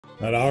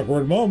That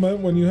awkward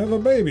moment when you have a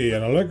baby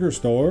in a liquor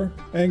store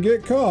and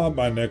get caught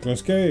by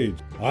Nicolas Cage.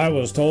 I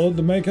was told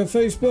to make a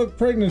Facebook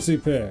pregnancy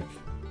pic.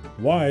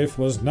 Wife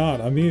was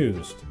not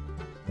amused.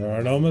 There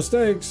are no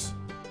mistakes,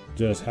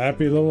 just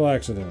happy little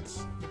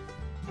accidents.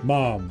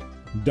 Mom,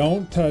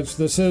 don't touch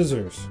the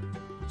scissors.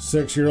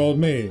 6-year-old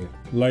me,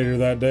 later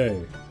that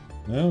day.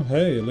 Well,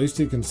 hey, at least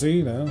he can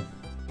see now.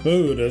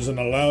 Food isn't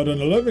allowed in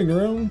the living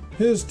room.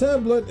 His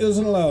tablet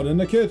isn't allowed in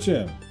the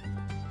kitchen.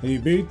 He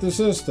beat the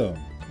system.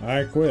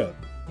 I quit.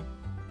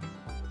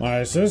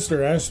 My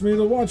sister asked me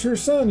to watch her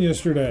son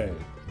yesterday,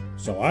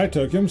 so I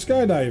took him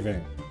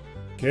skydiving.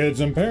 Kids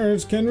and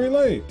parents can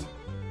relate.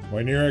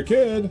 When you're a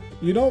kid,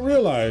 you don't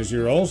realize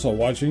you're also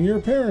watching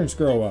your parents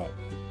grow up.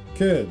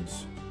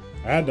 Kids.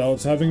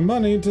 Adults having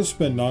money to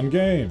spend on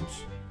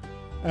games.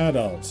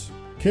 Adults.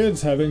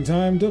 Kids having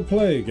time to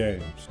play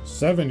games.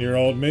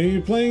 7-year-old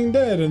me playing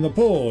dead in the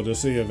pool to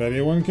see if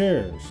anyone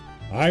cares.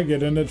 I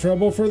get into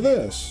trouble for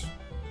this.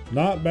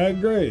 Not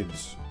bad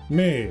grades.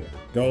 Me.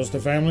 Goes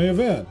to family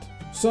event.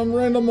 Some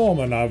random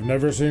woman I've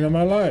never seen in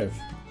my life.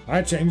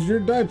 I changed your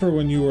diaper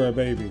when you were a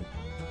baby.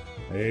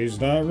 He's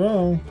not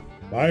wrong.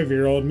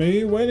 5-year-old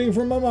me waiting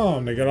for my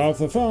mom to get off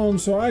the phone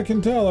so I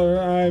can tell her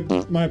I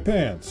my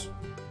pants.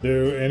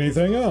 Do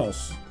anything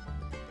else.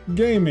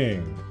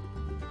 Gaming.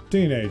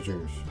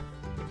 Teenagers.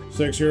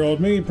 6-year-old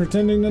me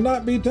pretending to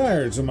not be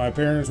tired so my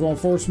parents won't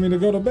force me to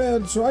go to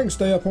bed so I can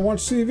stay up and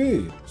watch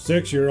TV.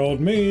 6-year-old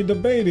me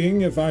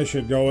debating if I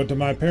should go into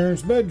my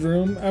parents'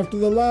 bedroom after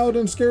the loud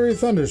and scary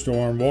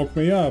thunderstorm woke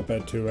me up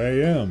at 2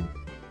 a.m.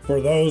 For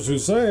those who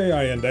say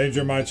I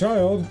endanger my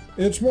child,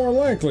 it's more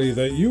likely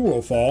that you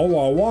will fall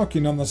while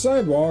walking on the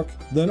sidewalk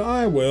than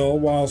I will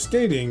while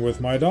skating with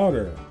my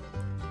daughter.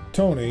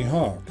 Tony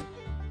Hawk.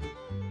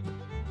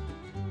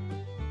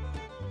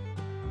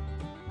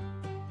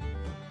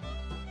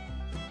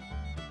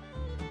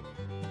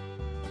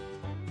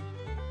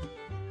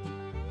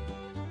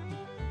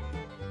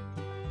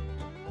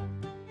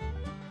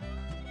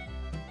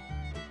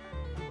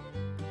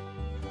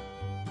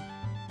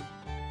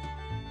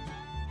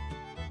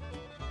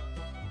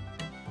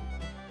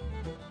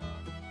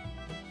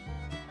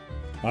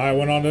 I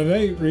went on a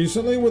date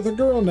recently with a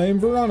girl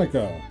named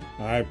Veronica.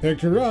 I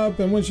picked her up,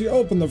 and when she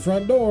opened the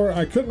front door,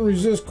 I couldn't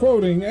resist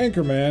quoting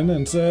Anchorman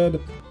and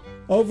said,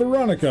 "Oh,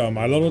 Veronica,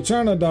 my little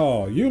China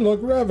doll, you look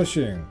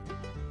ravishing."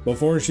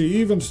 Before she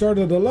even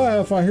started to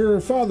laugh, I hear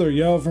her father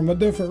yell from a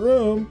different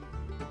room,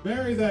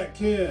 "Marry that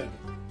kid."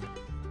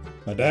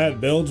 A dad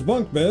builds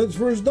bunk beds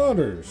for his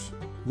daughters.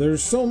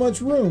 There's so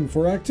much room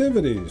for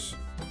activities.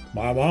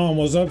 My mom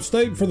was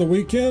upstate for the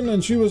weekend,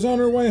 and she was on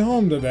her way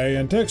home today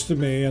and texted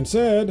me and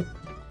said,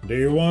 "Do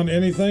you want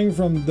anything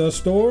from the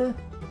store?"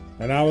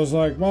 And I was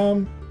like,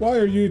 "Mom, why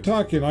are you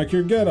talking like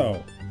you're ghetto?"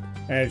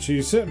 And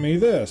she sent me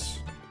this.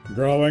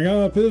 Growing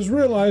up is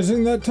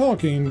realizing that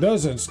talking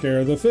doesn't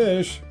scare the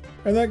fish,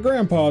 and that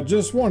Grandpa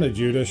just wanted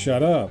you to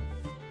shut up.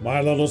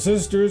 My little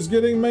sister is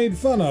getting made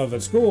fun of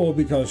at school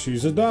because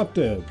she's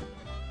adopted.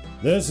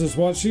 This is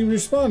what she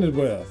responded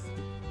with.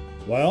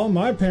 "Well,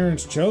 my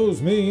parents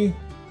chose me.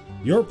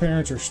 Your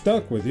parents are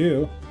stuck with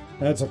you."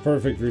 That's a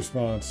perfect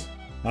response.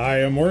 I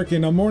am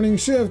working a morning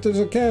shift at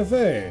a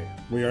cafe.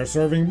 We are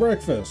serving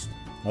breakfast.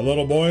 A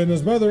little boy and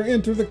his mother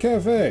enter the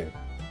cafe.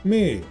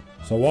 Me.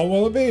 So what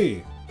will it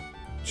be?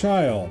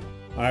 Child.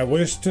 I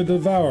wish to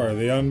devour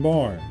the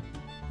unborn.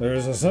 There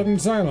is a sudden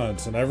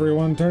silence and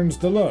everyone turns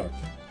to look.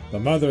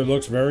 The mother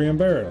looks very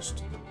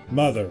embarrassed.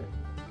 Mother.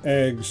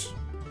 Eggs.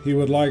 He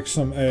would like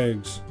some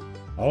eggs.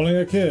 Only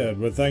a kid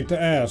would think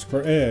to ask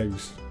for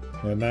eggs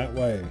in that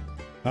way.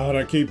 How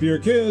to keep your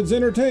kids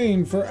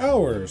entertained for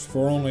hours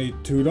for only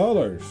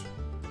 $2.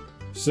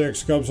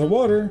 6 cups of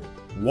water,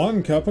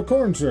 1 cup of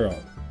corn syrup,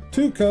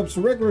 2 cups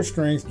regular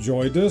strength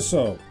Joy dish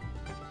soap.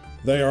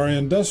 They are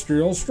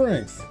industrial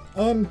strength,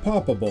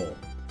 unpoppable.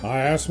 I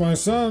asked my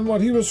son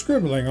what he was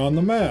scribbling on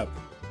the map.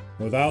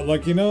 Without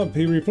looking up,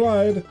 he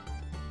replied,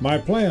 "My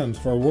plans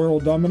for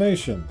world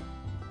domination."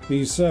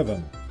 He's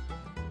 7.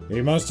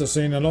 He must have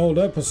seen an old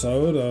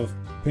episode of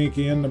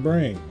Pinky and the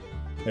Brain.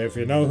 If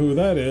you know who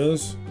that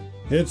is,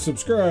 hit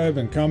subscribe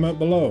and comment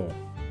below.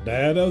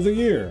 Dad of the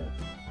Year.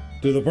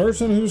 To the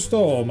person who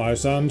stole my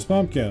son's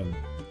pumpkin,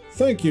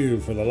 thank you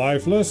for the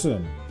life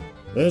lesson.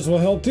 This will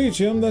help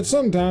teach him that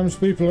sometimes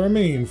people are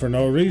mean for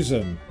no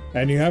reason,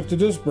 and you have to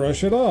just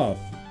brush it off.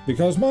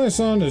 Because my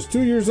son is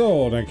 2 years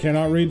old and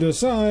cannot read the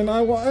sign,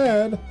 I will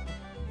add,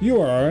 "You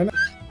are an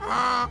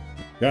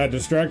Got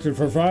distracted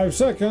for 5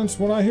 seconds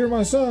when I hear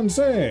my son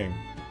saying,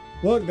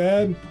 "Look,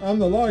 Dad, I'm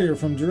the lawyer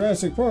from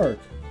Jurassic Park."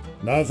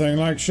 Nothing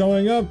like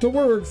showing up to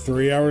work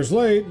 3 hours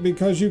late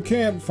because you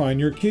can't find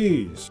your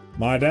keys.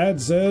 My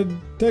dad said,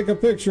 "Take a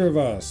picture of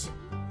us."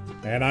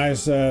 And I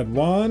said,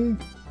 1,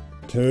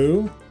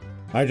 2.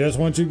 I just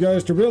want you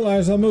guys to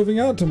realize I'm moving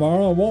out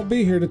tomorrow and won't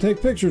be here to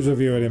take pictures of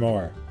you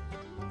anymore.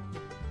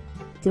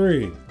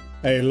 3.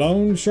 A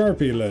lone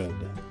Sharpie lid.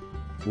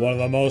 One of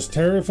the most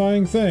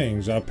terrifying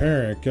things a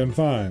parent can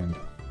find.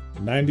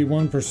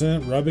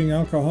 91% rubbing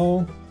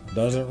alcohol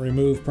doesn't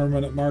remove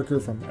permanent marker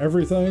from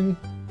everything.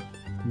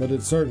 but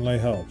it certainly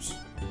helps.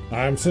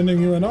 I'm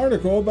sending you an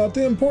article about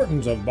the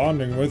importance of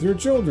bonding with your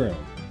children.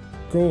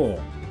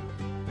 Cool.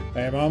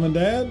 Hey, Mom and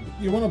Dad,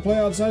 you want to play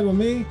outside with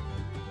me?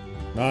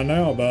 Not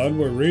now, bud.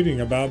 We're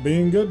reading about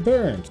being good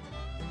parents.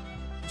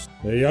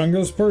 The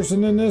youngest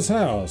person in this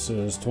house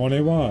is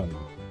 21.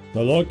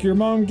 The look your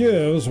mom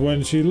gives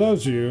when she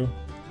loves you,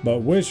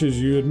 but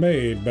wishes you had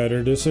made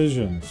better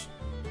decisions.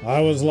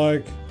 I was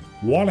like,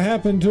 what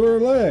happened to her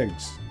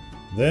legs?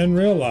 Then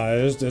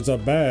realized it's a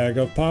bag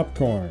of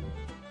popcorn.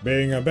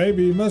 Being a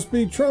baby must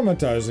be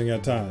traumatizing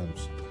at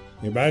times.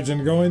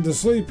 Imagine going to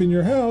sleep in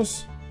your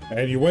house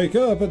and you wake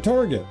up at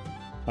Target.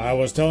 I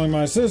was telling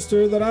my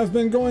sister that I've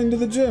been going to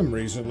the gym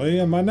recently,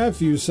 and my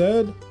nephew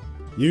said,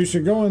 you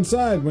should go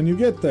inside when you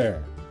get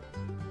there.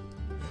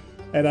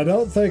 And I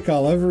don't think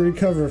I'll ever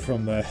recover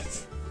from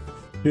that.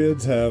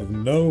 Kids have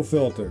no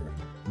filter.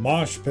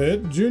 Mosh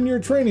Pit Junior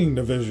Training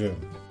Division.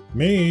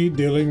 Me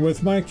dealing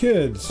with my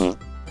kids.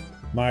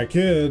 My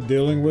kid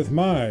dealing with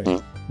my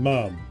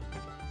mom.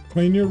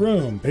 Clean your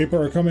room.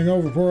 People are coming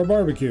over for a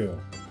barbecue.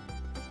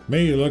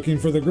 Me looking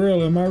for the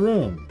grill in my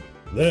room.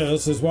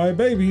 This is why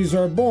babies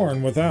are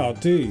born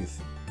without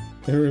teeth.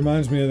 It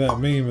reminds me of that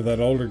meme of that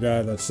older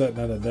guy that's sitting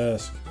at a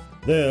desk.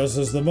 This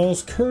is the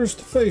most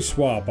cursed face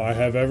swap I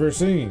have ever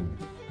seen.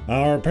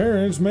 Our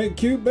parents make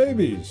cute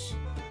babies.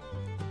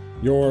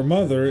 Your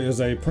mother is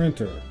a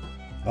printer.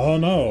 Oh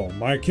no,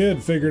 my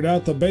kid figured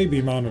out the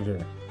baby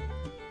monitor.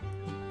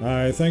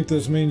 I think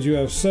this means you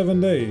have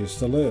 7 days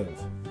to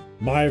live.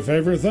 My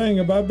favorite thing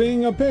about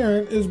being a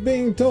parent is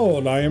being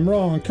told I am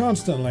wrong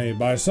constantly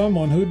by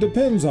someone who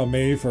depends on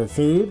me for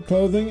food,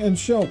 clothing, and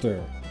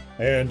shelter.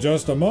 In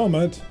just a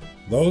moment,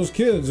 those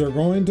kids are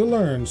going to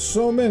learn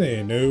so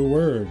many new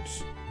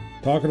words.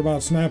 Talking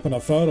about snapping a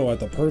photo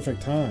at the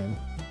perfect time.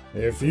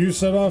 If you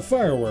set off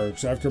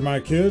fireworks after my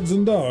kids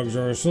and dogs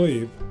are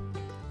asleep,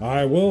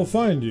 I will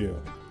find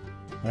you,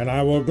 and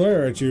I will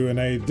glare at you in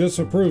a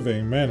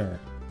disapproving manner.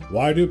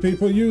 Why do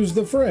people use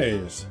the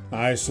phrase,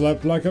 I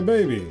slept like a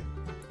baby?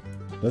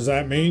 Does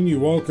that mean you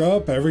woke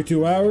up every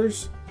 2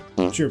 hours,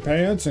 put your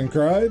pants, and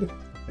cried?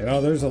 You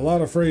know, there's a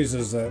lot of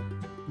phrases that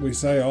we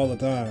say all the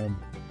time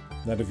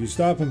that if you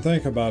stop and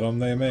think about them,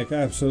 they make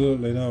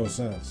absolutely no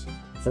sense.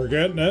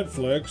 Forget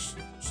Netflix.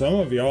 Some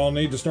of y'all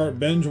need to start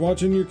binge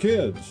watching your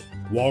kids.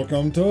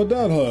 Welcome to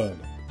adulthood.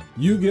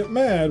 You get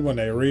mad when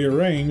they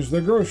rearrange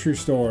the grocery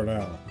store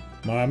now.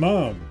 My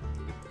mom,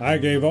 I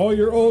gave all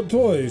your old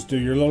toys to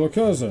your little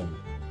cousin.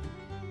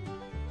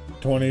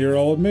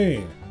 20-year-old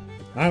me,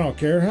 I don't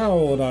care how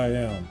old I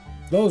am.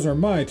 Those are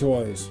my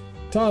toys.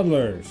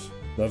 Toddlers,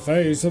 the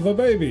face of a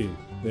baby,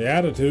 the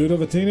attitude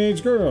of a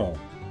teenage girl,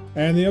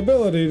 and the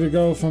ability to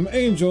go from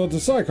angel to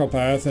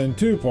psychopath in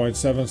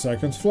 2.7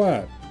 seconds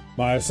flat.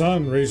 My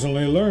son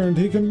recently learned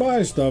he can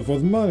buy stuff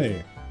with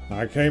money.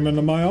 I came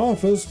into my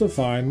office to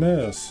find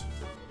this.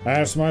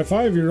 Asked my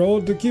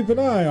 5-year-old to keep an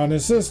eye on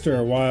his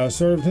sister while I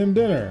served him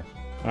dinner.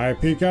 I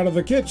peek out of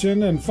the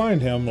kitchen and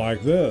find him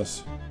like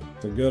this.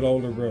 It's a good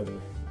older brother.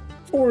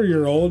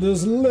 4-year-old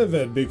is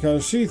livid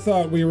because she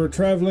thought we were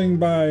traveling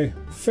by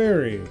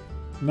ferry,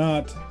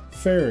 not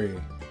ferry.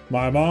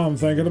 My mom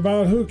thinking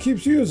about who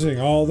keeps using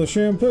all the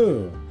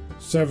shampoo.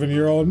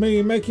 7-year-old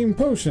me making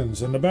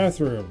potions in the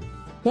bathroom.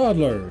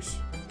 Toddlers,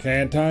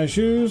 can't tie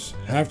shoes,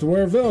 have to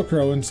wear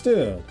Velcro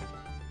instead.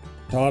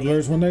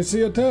 Toddlers when they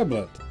see a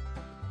tablet.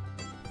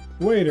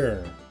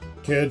 Waiter,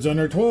 kids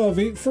under 12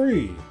 eat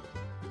free.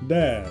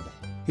 Dad,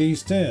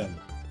 he's 10.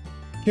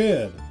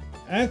 Kid,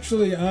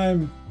 actually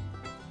I'm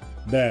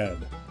Dad.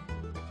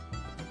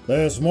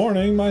 This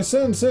morning my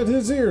son said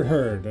his ear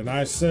hurt and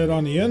I said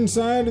on the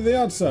inside or the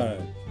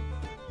outside.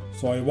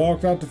 So he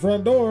walked out the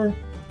front door,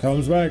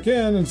 comes back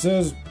in and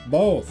says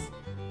both.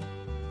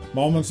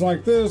 Moments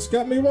like this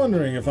got me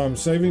wondering if I'm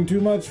saving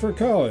too much for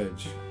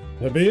college.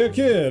 To be a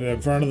kid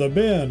in front of the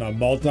bin of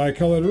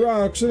multicolored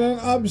rocks in an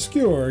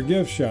obscure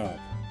gift shop.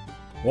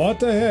 What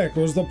the heck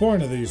was the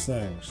point of these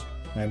things?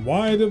 And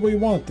why did we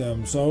want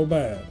them so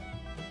bad?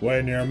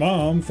 When your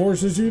mom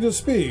forces you to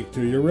speak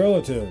to your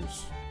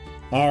relatives.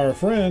 Our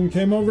friend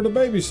came over to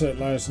babysit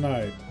last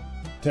night.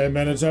 10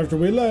 minutes after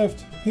we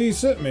left, he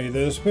sent me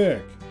this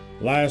pic.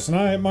 Last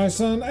night my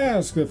son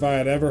asked if I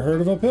had ever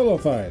heard of a pillow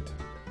fight.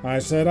 I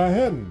said I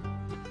hadn't.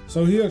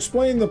 So he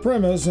explained the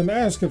premise and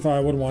asked if I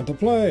would want to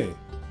play.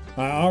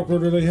 I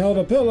awkwardly held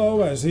a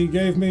pillow as he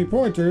gave me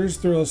pointers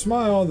through a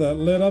smile that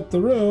lit up the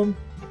room.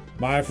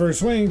 My first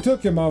swing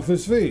took him off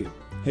his feet.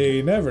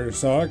 He never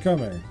saw it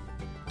coming.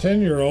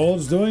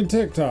 10-year-olds doing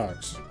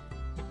TikToks.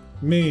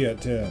 Me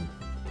at 10.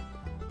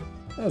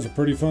 That was a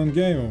pretty fun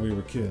game when we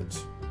were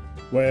kids.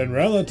 When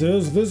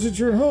relatives visit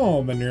your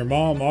home and your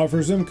mom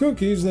offers them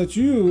cookies that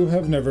you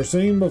have never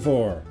seen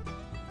before.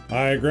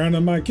 I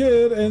grounded my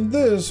kid and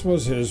this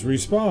was his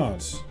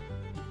response.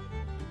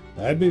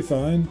 That'd be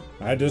fine.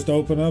 I'd just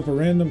open up a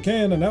random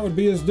can and that would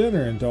be his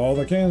dinner until all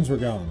the cans were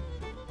gone.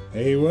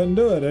 He wouldn't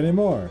do it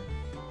anymore.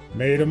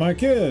 Me to my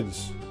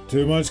kids.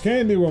 Too much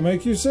candy will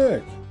make you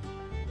sick.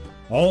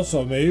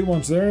 Also me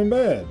once they're in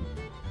bed.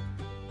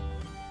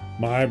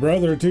 My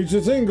brother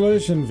teaches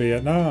English in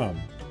Vietnam.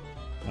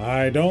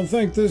 I don't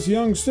think this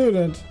young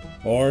student,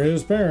 or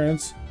his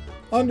parents,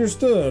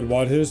 understood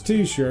what his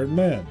t-shirt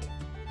meant.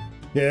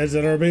 Kids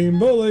that are being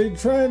bullied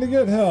trying to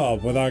get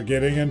help without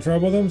getting in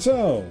trouble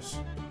themselves.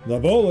 The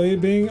bully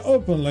being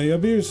openly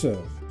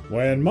abusive.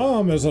 When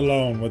mom is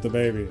alone with the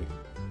baby.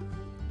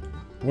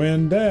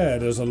 When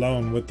dad is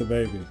alone with the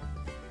baby.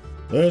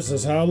 This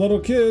is how little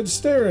kids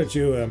stare at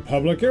you in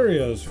public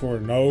areas for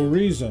no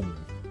reason.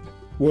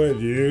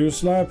 Would you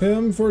slap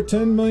him for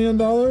 $10 million?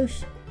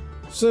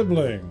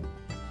 Sibling,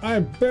 I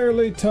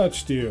barely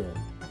touched you.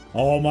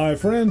 All my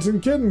friends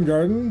in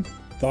kindergarten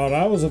thought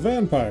I was a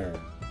vampire.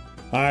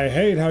 I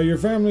hate how your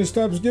family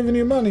stops giving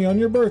you money on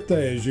your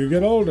birthday as you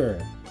get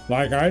older.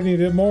 Like I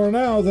need it more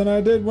now than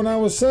I did when I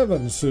was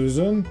 7,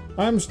 Susan.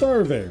 I'm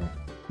starving.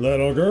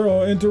 Little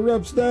girl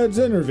interrupts dad's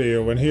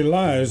interview when he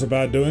lies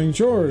about doing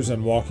chores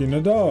and walking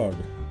a dog.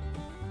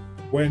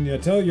 When you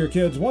tell your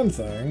kids one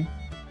thing,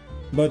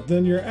 but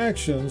then your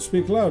actions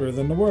speak louder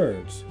than the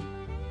words.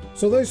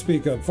 So they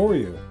speak up for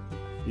you.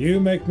 You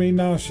make me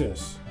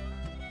nauseous.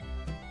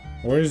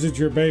 Or is it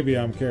your baby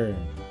I'm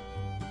carrying?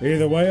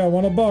 Either way, I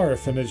want to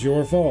barf and it's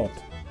your fault.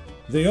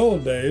 The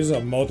old days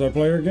of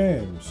multiplayer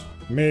games.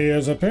 Me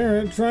as a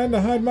parent trying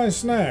to hide my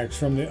snacks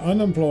from the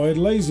unemployed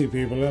lazy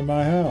people in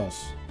my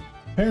house.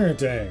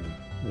 Parenting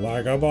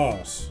like a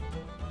boss.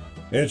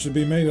 It should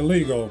be made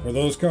illegal for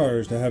those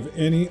cars to have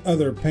any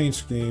other paint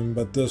scheme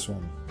but this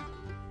one.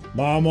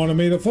 Mom wanted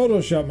me to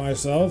Photoshop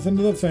myself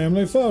into the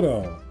family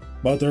photo,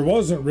 but there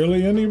wasn't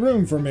really any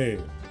room for me,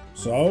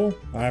 so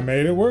I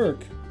made it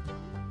work.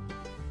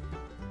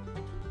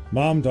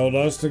 Mom told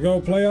us to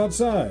go play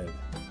outside.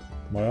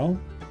 Well,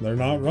 they're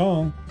not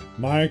wrong.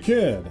 My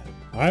kid,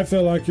 I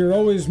feel like you're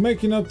always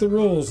making up the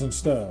rules and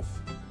stuff.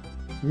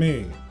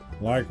 Me,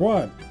 like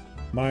what?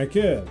 My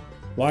kid,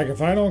 like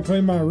if I don't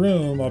clean my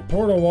room, a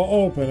portal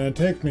will open and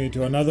take me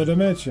to another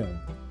dimension.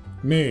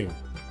 Me,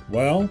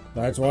 well,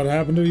 that's what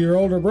happened to your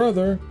older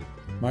brother.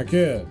 My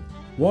kid,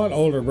 what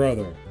older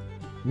brother?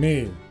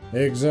 Me,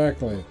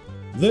 exactly.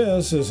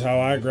 This is how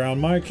I ground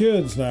my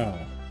kids now.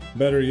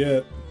 Better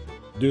yet,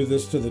 do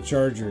this to the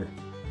charger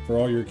for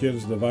all your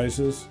kids'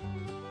 devices,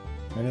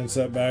 and then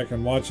sit back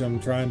and watch them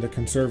trying to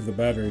conserve the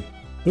battery.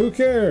 Who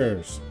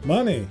cares?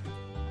 Money.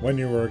 When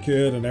you were a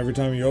kid and every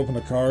time you opened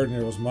a card and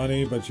it was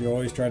money, but you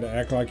always tried to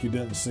act like you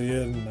didn't see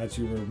it and that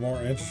you were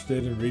more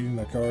interested in reading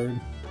the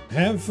card.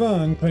 Have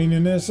fun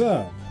cleaning this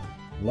up.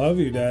 Love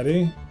you,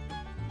 Daddy.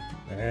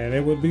 And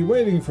it would be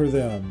waiting for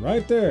them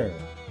right there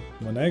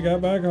when they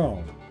got back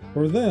home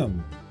for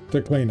them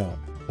to clean up.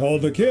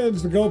 Told the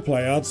kids to go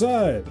play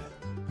outside.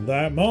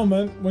 That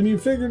moment when you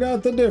figured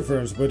out the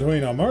difference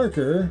between a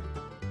marker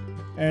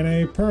and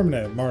a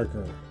permanent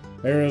marker.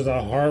 There is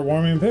a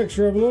heartwarming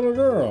picture of a little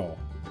girl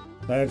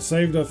that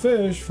saved a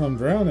fish from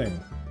drowning.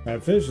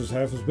 That fish is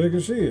half as big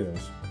as she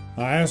is.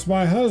 I asked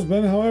my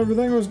husband how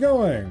everything was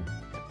going.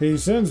 He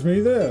sends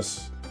me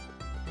this.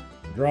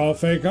 Draw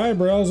fake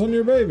eyebrows on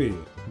your baby,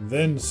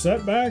 then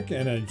sit back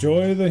and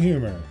enjoy the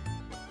humor.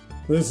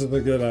 This is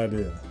a good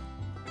idea.